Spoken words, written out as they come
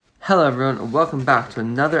Hello everyone, and welcome back to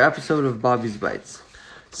another episode of Bobby's Bites.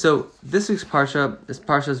 So, this week's Parsha is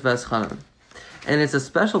Parshas V'eschanan. And it's a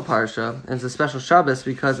special Parsha, and it's a special Shabbos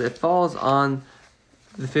because it falls on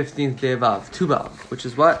the 15th day of Av, Tu B'Av, which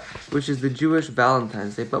is what? Which is the Jewish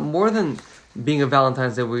Valentine's Day. But more than being a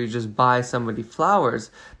Valentine's Day where you just buy somebody flowers,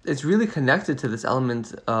 it's really connected to this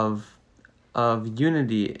element of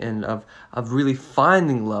unity and of really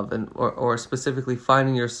finding love and or specifically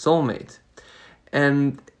finding your soulmate.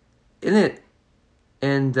 And in it,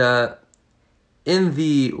 and in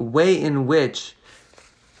the way in which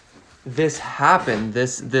this happened,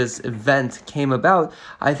 this event came about,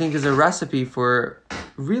 I think is a recipe for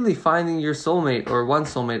really finding your soulmate or one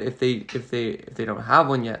soulmate if they don't have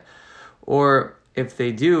one yet, or if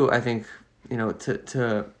they do, I think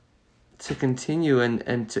to continue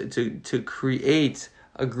and to create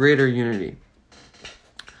a greater unity.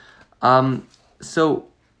 So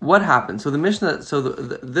what happened? So the Mishnah.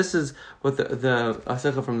 This is what the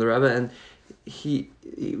sichos from the Rebbe, and he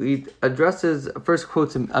addresses, first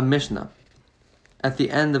quotes a Mishnah at the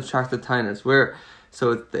end of Tractate Taanis, where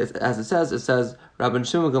as it says, Rabban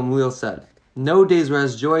Shimon Gamliel said, "No days were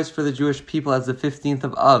as joyous for the Jewish people as the 15th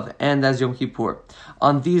of Av and as Yom Kippur.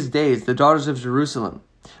 On these days, the daughters of Jerusalem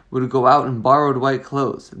would go out in borrowed white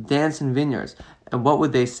clothes, dance in vineyards, and what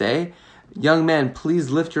would they say? 'Young man, please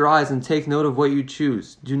lift your eyes and take note of what you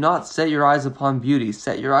choose. Do not set your eyes upon beauty,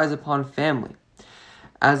 set your eyes upon family.'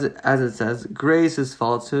 As it says, grace is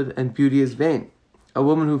falsehood and beauty is vain. A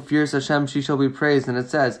woman who fears Hashem, she shall be praised. And it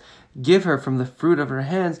says, give her from the fruit of her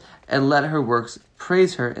hands and let her works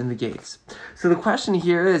praise her in the gates." So the question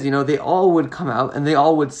here is, they all would come out and they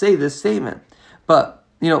all would say this statement. But,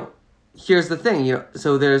 here's the thing,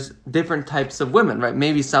 so there's different types of women, right?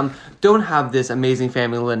 Maybe some don't have this amazing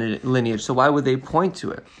family lineage, so why would they point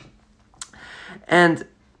to it? And,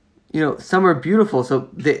 some are beautiful, so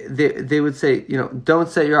they would say, don't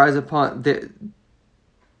set your eyes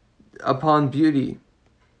upon beauty.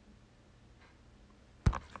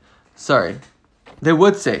 Sorry. They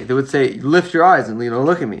would say, lift your eyes and,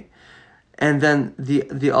 look at me. And then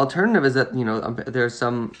the alternative is that, there's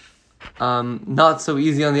some not so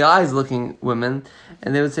easy on the eyes looking women,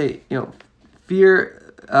 and they would say, fear,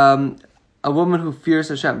 a woman who fears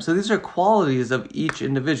Hashem. So these are qualities of each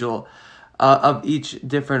individual, of each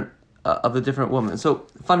different, of the different women. So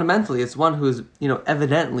fundamentally, it's one who is,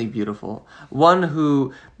 evidently beautiful, one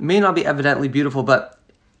who may not be evidently beautiful, but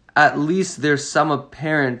at least there's some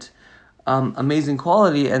apparent amazing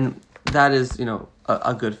quality, and that is,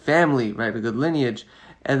 a good family, right, a good lineage.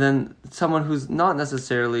 And then someone who's not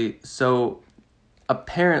necessarily so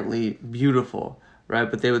apparently beautiful, right?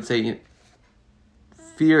 But they would say,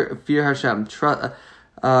 fear Hashem, fear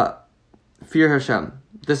Hashem.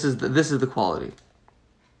 This is the quality.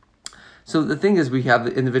 So the thing is, we have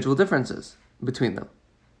the individual differences between them,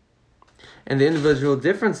 and the individual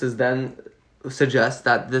differences then suggest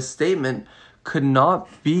that this statement could not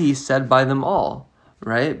be said by them all,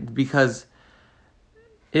 right? Because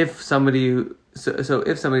if somebody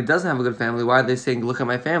if somebody doesn't have a good family, why are they saying, look at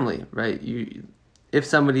my family, right? If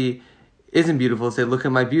somebody isn't beautiful, say, look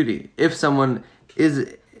at my beauty. If someone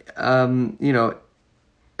is,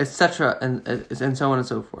 etc., and so on and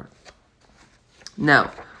so forth.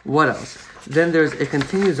 Now, what else? Then it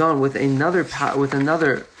continues on with another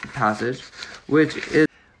passage, which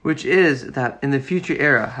is that in the future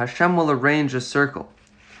era, Hashem will arrange a circle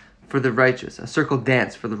for the righteous, a circle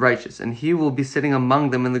dance for the righteous, and he will be sitting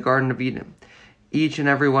among them in the Garden of Eden. Each and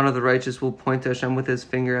every one of the righteous will point to Hashem with his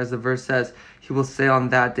finger, as the verse says. He will say on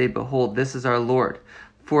that day, behold, this is our Lord,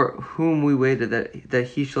 for whom we waited, that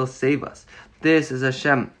he shall save us. This is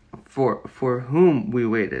Hashem, for whom we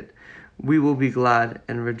waited. We will be glad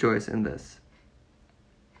and rejoice in this.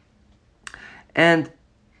 And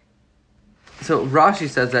so Rashi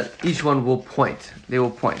says that each one will point. They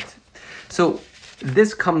will point. So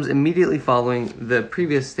this comes immediately following the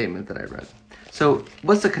previous statement that I read. So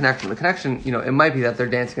what's the connection? The connection, it might be that they're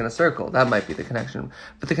dancing in a circle. That might be the connection.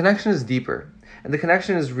 But the connection is deeper. And the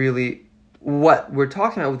connection is really what we're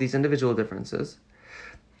talking about with these individual differences.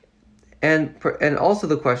 And also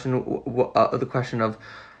the question of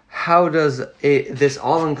how does this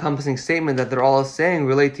all-encompassing statement that they're all saying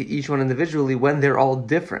relate to each one individually when they're all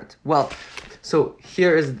different? Well, so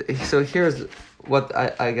here's what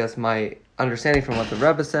I guess my understanding from what the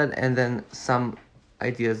Rebbe said, and then some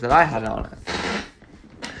ideas that I had on it,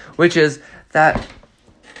 which is that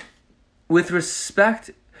with respect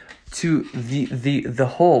to the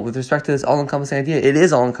whole, with respect to this all-encompassing idea, it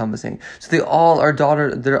is all-encompassing. So they're all our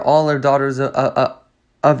daughters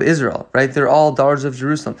of Israel, right? They're all daughters of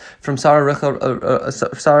Jerusalem, from Sarah,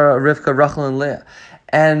 Rivka, Rachel, and Leah.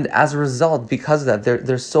 And as a result, because of that,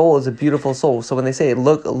 their soul is a beautiful soul. So when they say,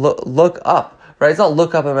 look up, right? It's not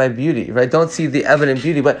look up at my beauty, right? Don't see the evident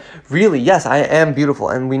beauty, but really, yes, I am beautiful.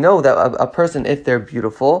 And we know that a person, if they're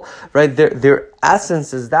beautiful, right, their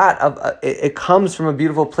essence is that it comes from a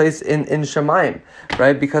beautiful place in Shemaim,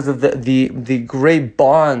 right? Because of the great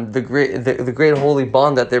bond, the great holy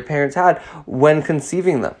bond that their parents had when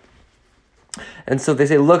conceiving them. And so they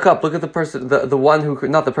say, look up, look at the person, the one who,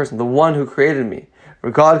 not the person, the one who created me. Or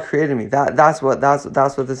God created me. That's what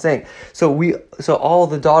they're saying. So all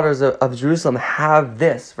the daughters of Jerusalem have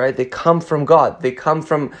this, right? They come from God. They come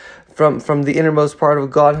from the innermost part of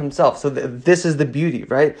God Himself. So this is the beauty,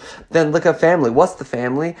 right? Then look at family. What's the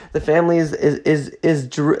family? The family is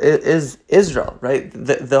Israel, right?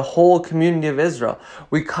 The whole community of Israel.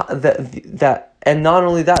 And not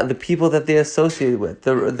only that, the people that they associate with,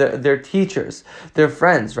 their teachers, their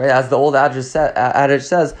friends, right? As the old adage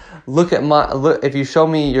says, look. If you show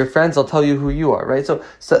me your friends, I'll tell you who you are, right? So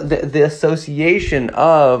the association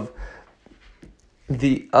of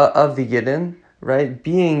the Yidden, right,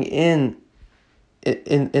 being in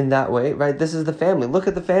that way, right? This is the family. Look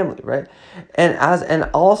at the family, right? And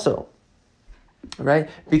also, right,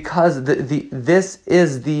 because this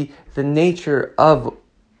is the nature of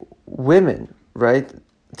women, right,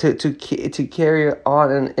 to carry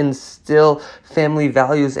on and instill family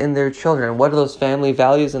values in their children. What are those family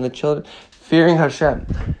values in the children? Fearing Hashem,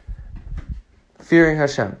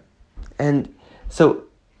 and so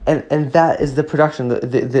and that is the production,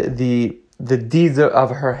 the deeds of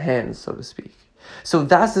her hands, so to speak. So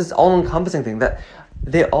that's this all-encompassing thing that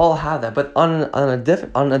they all have that, but on a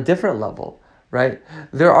different level, right?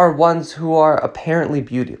 There are ones who are apparently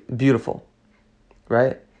beautiful,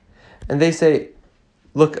 right? And they say,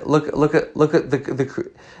 look at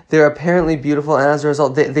the they're apparently beautiful, and as a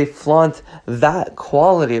result, they flaunt that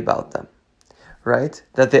quality about them, right?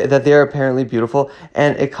 That they're apparently beautiful,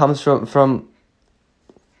 and it comes from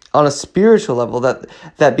on a spiritual level,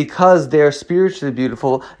 that because they're spiritually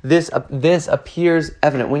beautiful, this appears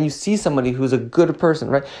evident. When you see somebody who's a good person,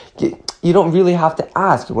 right, you don't really have to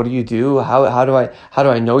ask, what do you do? How do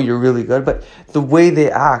I know you're really good? But the way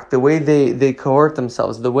they act, the way they cohort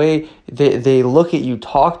themselves, the way they look at you,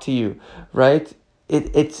 talk to you, right?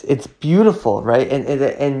 It's beautiful, right?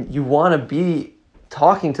 And you want to be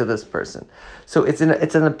talking to this person. So it's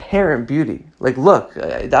an apparent beauty. Like, look,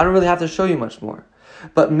 I don't really have to show you much more.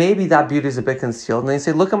 But maybe that beauty is a bit concealed. And they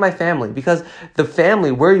say, look at my family. Because the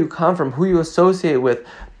family, where you come from, who you associate with,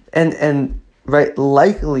 and right,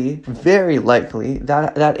 likely, very likely,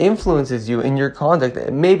 that influences you in your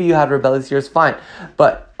conduct. Maybe you had rebellious years, fine.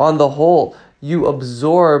 But on the whole, you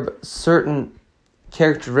absorb certain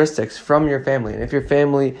characteristics from your family. And if your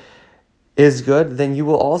family is good, then you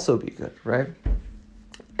will also be good, right?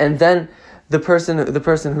 And then the person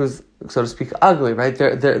who's, so to speak, ugly, right?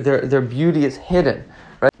 Their beauty is hidden,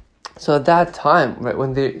 right? So at that time, right,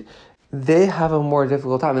 when they have a more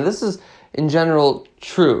difficult time, and this is in general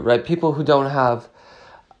true, right? People who don't have,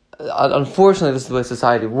 unfortunately, this is the way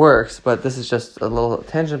society works, but this is just a little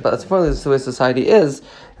tangent, but unfortunately, this is the way society is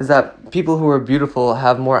that people who are beautiful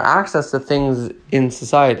have more access to things in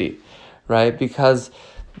society, right? Because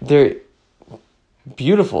they're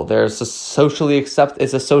beautiful. It's a socially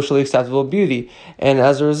acceptable beauty, and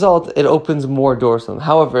as a result, it opens more doors to them.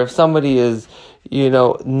 However, if somebody is,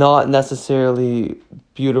 not necessarily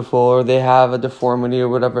beautiful, or they have a deformity or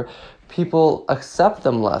whatever, people accept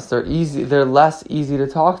them less. They're less easy to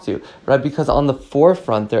talk to, right? Because on the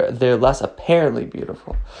forefront, they're less apparently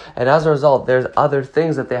beautiful, and as a result, there's other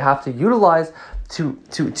things that they have to utilize to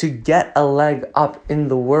get a leg up in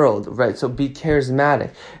the world, right? So be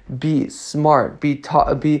charismatic, be smart, be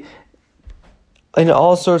in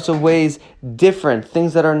all sorts of ways different,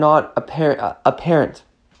 things that are not apparent,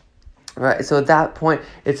 right? So at that point,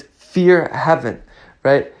 it's fear heaven,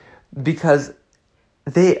 right? Because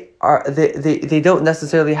they don't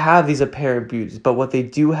necessarily have these apparent beauties, but what they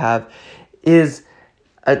do have is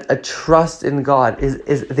a trust in God.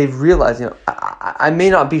 Is they've realized, I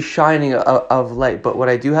may not be shining of light, but what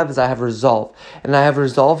I do have is I have resolve, and I have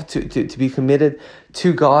resolve to be committed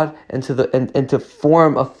to God and to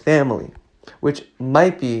form a family, which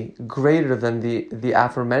might be greater than the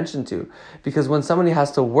aforementioned two. Because when somebody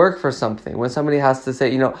has to work for something, when somebody has to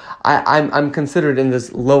say, I'm considered in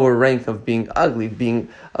this lower rank of being ugly,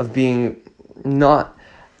 of being not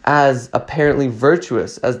as apparently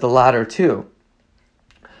virtuous as the latter two.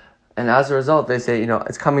 And as a result, they say,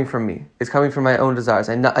 it's coming from me. It's coming from my own desires.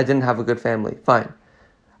 I didn't have a good family. Fine.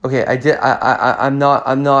 Okay, I'm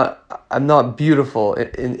not beautiful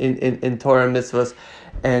in Torah and mitzvahs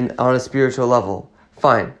and on a spiritual level.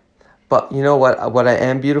 Fine. But you know what I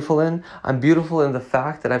am beautiful in? I'm beautiful in the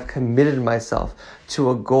fact that I've committed myself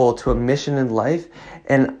to a goal, to a mission in life,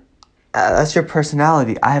 and that's your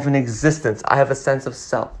personality. I have an existence. I have a sense of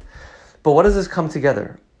self. But what does this come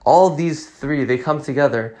together? All these three, they come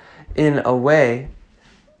together in a way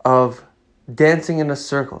of dancing in a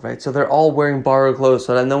circle, right? So they're all wearing borrowed clothes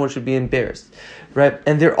so that no one should be embarrassed, right?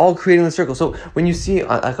 And they're all creating the circle. So when you see a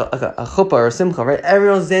chuppah or a simcha, right?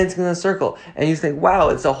 Everyone's dancing in a circle. And you think, wow,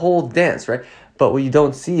 it's a whole dance, right? But what you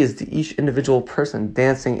don't see is each individual person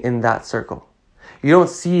dancing in that circle. You don't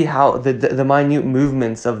see how the minute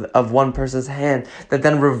movements of one person's hand that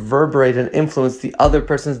then reverberate and influence the other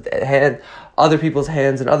person's hand, other people's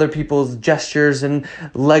hands and other people's gestures and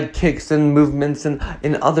leg kicks and movements and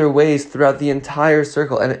in other ways throughout the entire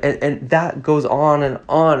circle. And that goes on and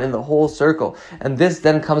on in the whole circle. And this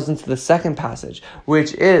then comes into the second passage,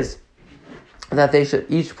 which is that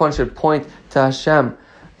each one should point to Hashem,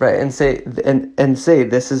 right? And say,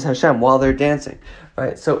 this is Hashem while they're dancing,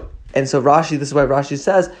 right? So Rashi, this is why Rashi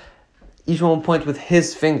says, each one will point with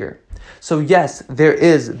his finger. So yes, there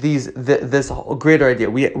is this whole greater idea.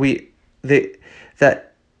 We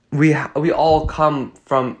all come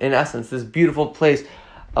from, in essence, this beautiful place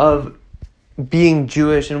of being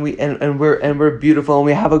Jewish, and we're beautiful, and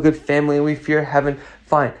we have a good family, and we fear heaven.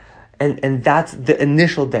 Fine. And that's the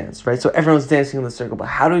initial dance, right? So everyone's dancing in the circle. But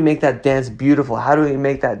how do we make that dance beautiful? How do we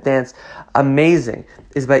make that dance amazing?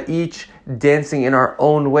 Is by each dancing in our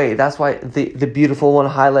own way. That's why the beautiful one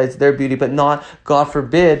highlights their beauty, but not, God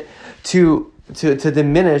forbid, to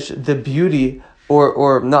diminish the beauty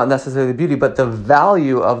or not necessarily the beauty, but the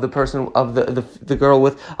value of the person, of the girl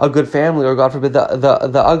with a good family, or God forbid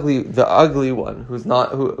the ugly one who's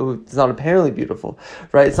not apparently beautiful,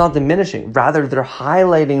 right? It's not diminishing. Rather, they're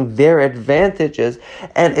highlighting their advantages,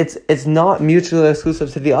 and it's not mutually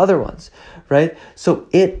exclusive to the other ones, right? So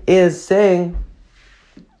it is saying,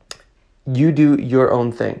 you do your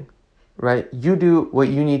own thing, right? You do what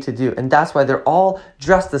you need to do, and that's why they're all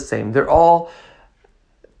dressed the same. They're all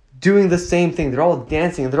doing the same thing. They're all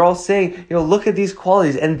dancing. They're all saying, look at these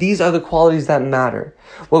qualities, and these are the qualities that matter.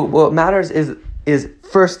 What matters is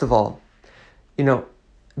first of all,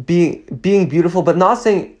 being beautiful, but not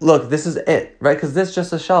saying, look, this is it, right? Because this is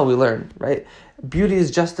just a shell, we learn, right? Beauty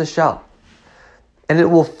is just a shell, and it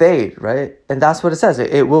will fade, right? And that's what it says.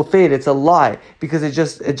 It will fade. It's a lie, because it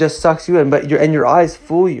just sucks you in, but your eyes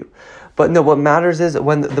fool you. But no, what matters is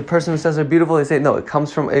when the person who says they're beautiful, they say, no, it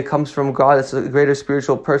comes from God. It's a greater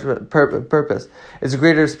spiritual purpose. It's a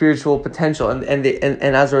greater spiritual potential, and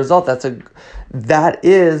as a result, that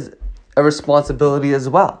is a responsibility as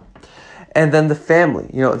well. And then the family,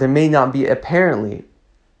 they may not be apparently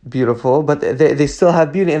beautiful, but they still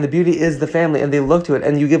have beauty, and the beauty is the family, and they look to it,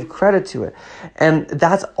 and you give credit to it, and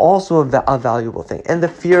that's also a valuable thing. And the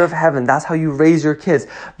fear of heaven, that's how you raise your kids.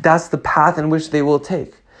 That's the path in which they will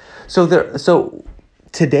take. So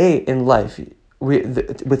today in life,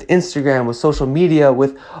 with Instagram, with social media,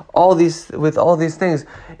 with all these things,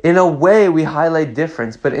 in a way we highlight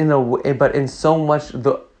difference, but in so much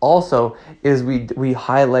also is we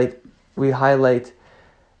highlight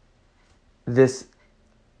this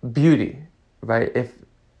beauty, right?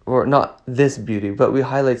 Or not this beauty, but we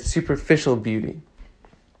highlight superficial beauty.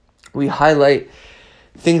 We highlight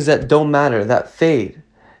things that don't matter, that fade,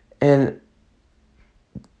 and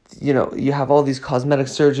you have all these cosmetic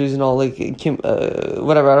surgeries and all,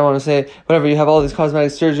 whatever, I don't want to say, whatever, you have all these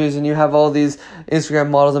cosmetic surgeries and you have all these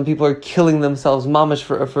Instagram models and people are killing themselves mamish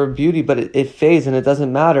for beauty, but it fades and it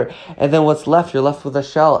doesn't matter. And then what's left? You're left with a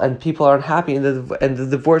shell, and people aren't happy, and the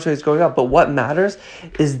divorce rate is going up. But what matters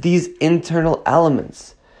is these internal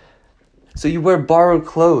elements. So you wear borrowed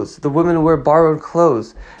clothes. The women wear borrowed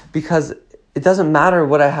clothes because it doesn't matter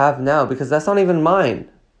what I have now, because that's not even mine.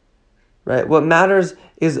 Right? What matters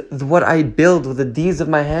is what I build with the deeds of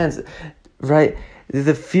my hands, right?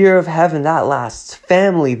 The fear of heaven, that lasts.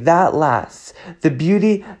 Family, that lasts. The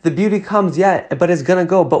beauty comes, but it's going to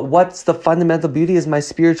go. But what's the fundamental beauty is my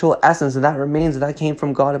spiritual essence, and that remains, and that came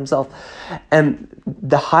from God himself. And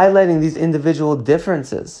the highlighting these individual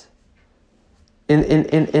differences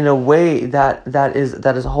in a way that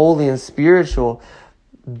is holy and spiritual,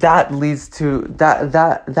 that leads to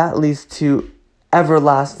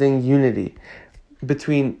everlasting unity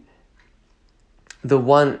between the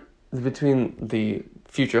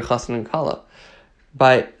future chassan and kala.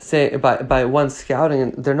 By one scouting,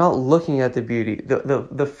 and they're not looking at the beauty.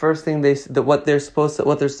 The first thing what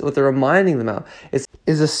they're reminding them of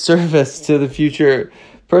is a service to the future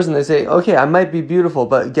person. They say, okay, I might be beautiful,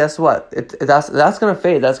 but guess what? That's gonna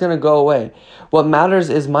fade. That's gonna go away. What matters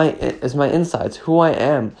is my insides, who I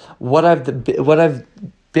am, what I've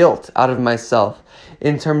built out of myself,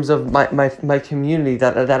 in terms of my community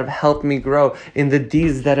that have helped me grow, in the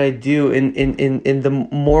deeds that I do, in the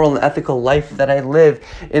moral and ethical life that I live,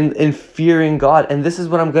 in fearing God. And this is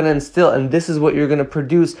what I'm going to instill, and this is what you're going to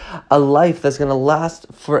produce, a life that's going to last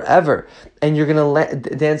forever. And you're going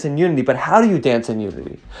to dance in unity. But how do you dance in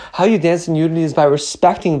unity? How you dance in unity is by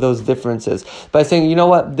respecting those differences, by saying, you know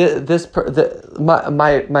what, this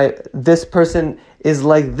person is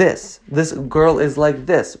like this girl is like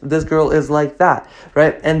this girl is like that,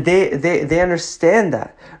 right? And they understand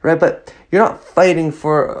that, right? But you're not fighting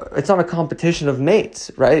for, it's not a competition of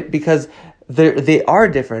mates, right? Because they are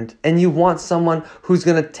different, and you want someone who's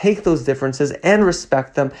going to take those differences and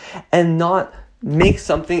respect them and not make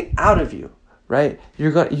something out of you, right?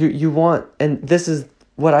 You want, and this is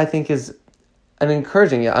what I think is an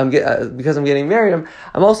encouraging. Because I'm getting married,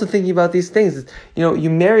 I'm also thinking about these things. You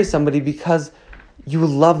marry somebody because you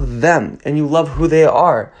love them and you love who they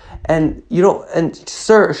are, and you don't. And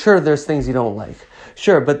sure, there's things you don't like,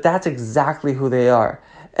 sure, but that's exactly who they are,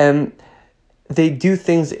 and they do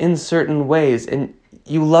things in certain ways, and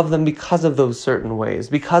you love them because of those certain ways,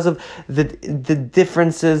 because of the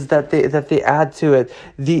differences that they add to it,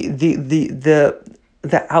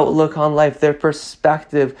 the outlook on life, their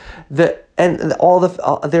perspective, and all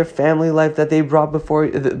their family life that they brought before,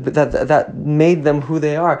 that made them who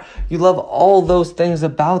they are. You love all those things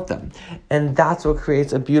about them, and that's what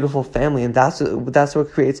creates a beautiful family, and that's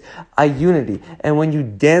what creates a unity. And when you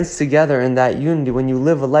dance together in that unity, when you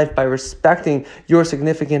live a life by respecting your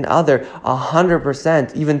significant other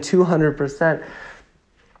 100%, even 200%,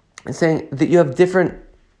 and saying that you have different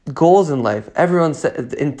goals in life. Everyone said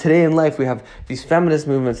today in life we have these feminist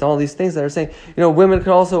movements and all these things that are saying, women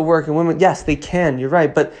can also work, and women, yes, they can. You're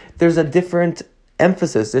right, but there's a different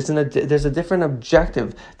emphasis. There's a different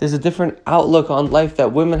objective. There's a different outlook on life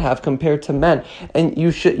that women have compared to men. And you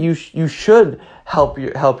should help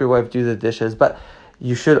your wife do the dishes, but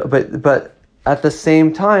at the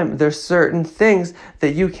same time, there's certain things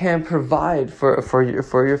that you can provide for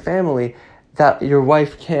your family that your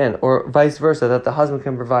wife can, or vice versa, that the husband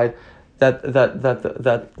can provide that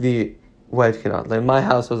the wife cannot. Like, my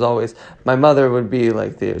house was always, my mother would be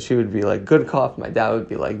like she would be like good cop, my dad would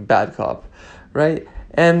be like bad cop, right?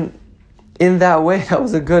 And in that way, that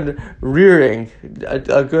was a good rearing,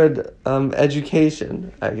 a good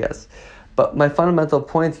education, I guess. But my fundamental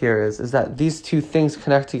point here is that these two things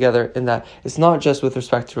connect together, in that it's not just with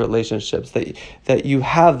respect to relationships that you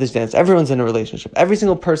have this dance. Everyone's in a relationship. Every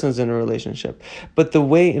single person is in a relationship. But the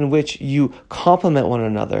way in which you complement one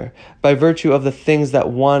another by virtue of the things that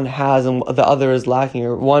one has and the other is lacking,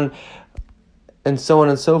 or one, and so on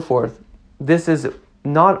and so forth. This is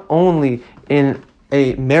not only in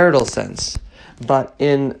a marital sense, but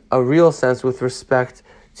in a real sense with respect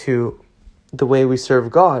to the way we serve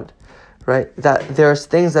God. Right? That there's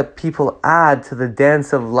things that people add to the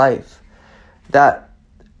dance of life that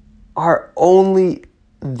are only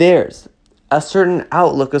theirs. A certain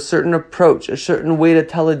outlook, a certain approach, a certain way to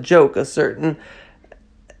tell a joke, a certain,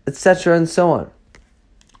 etc. and so on.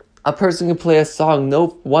 A person can play a song.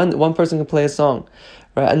 One person can play a song.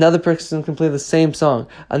 Right? Another person can play the same song,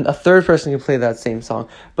 and a third person can play that same song.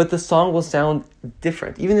 But the song will sound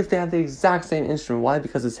different, even if they have the exact same instrument. Why?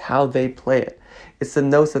 Because it's how they play it. It's the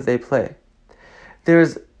notes that they play.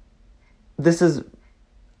 This is,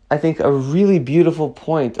 I think, a really beautiful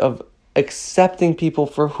point of accepting people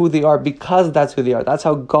for who they are, because that's who they are. That's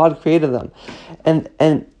how God created them,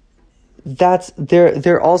 and that's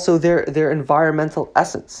they're also their environmental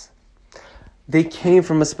essence. They came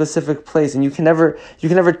from a specific place, and you can never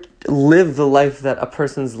live the life that a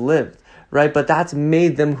person's lived. Right? But that's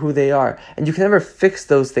made them who they are. And you can never fix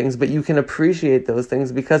those things, but you can appreciate those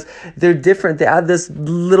things because they're different. They add this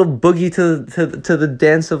little boogie to the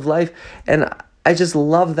dance of life. And I just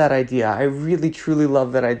love that idea. I really, truly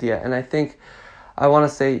love that idea. And I think I want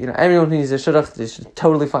to say, everyone who needs a shidduch, they should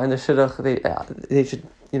totally find the shidduch. They should,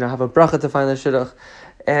 have a bracha to find the shidduch.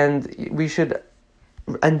 And we should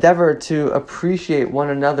endeavor to appreciate one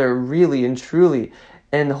another really and truly,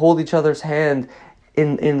 and hold each other's hand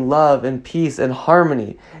in love and peace and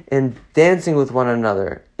harmony, and dancing with one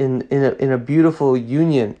another in a beautiful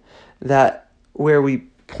union, that where we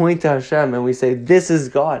point to Hashem and we say, this is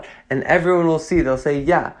God, and everyone will see. They'll say,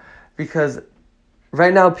 yeah, because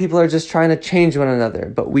right now people are just trying to change one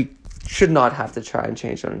another, but we should not have to try and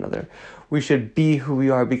change one another. We should be who we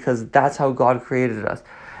are, because that's how God created us,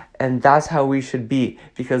 and that's how we should be,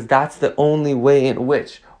 because that's the only way in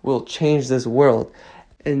which we'll change this world.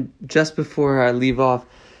 And just before I leave off,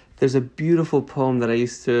 there's a beautiful poem that I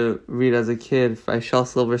used to read as a kid by Shel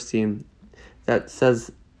Silverstein that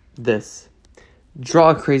says this: Draw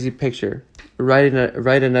a crazy picture. Write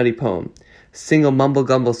a nutty poem. Sing a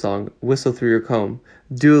mumble-gumble song. Whistle through your comb.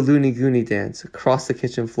 Do a loony-goony dance. Cross the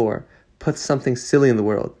kitchen floor. Put something silly in the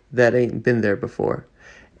world that ain't been there before.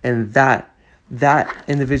 And that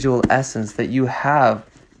individual essence that you have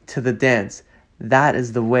to the dance, that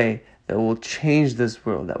is the way that will change this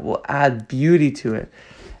world, that will add beauty to it,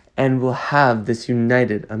 and will have this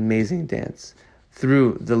united, amazing dance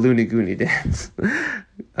through the loony-goony dance.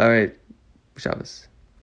 All right, Shabbos.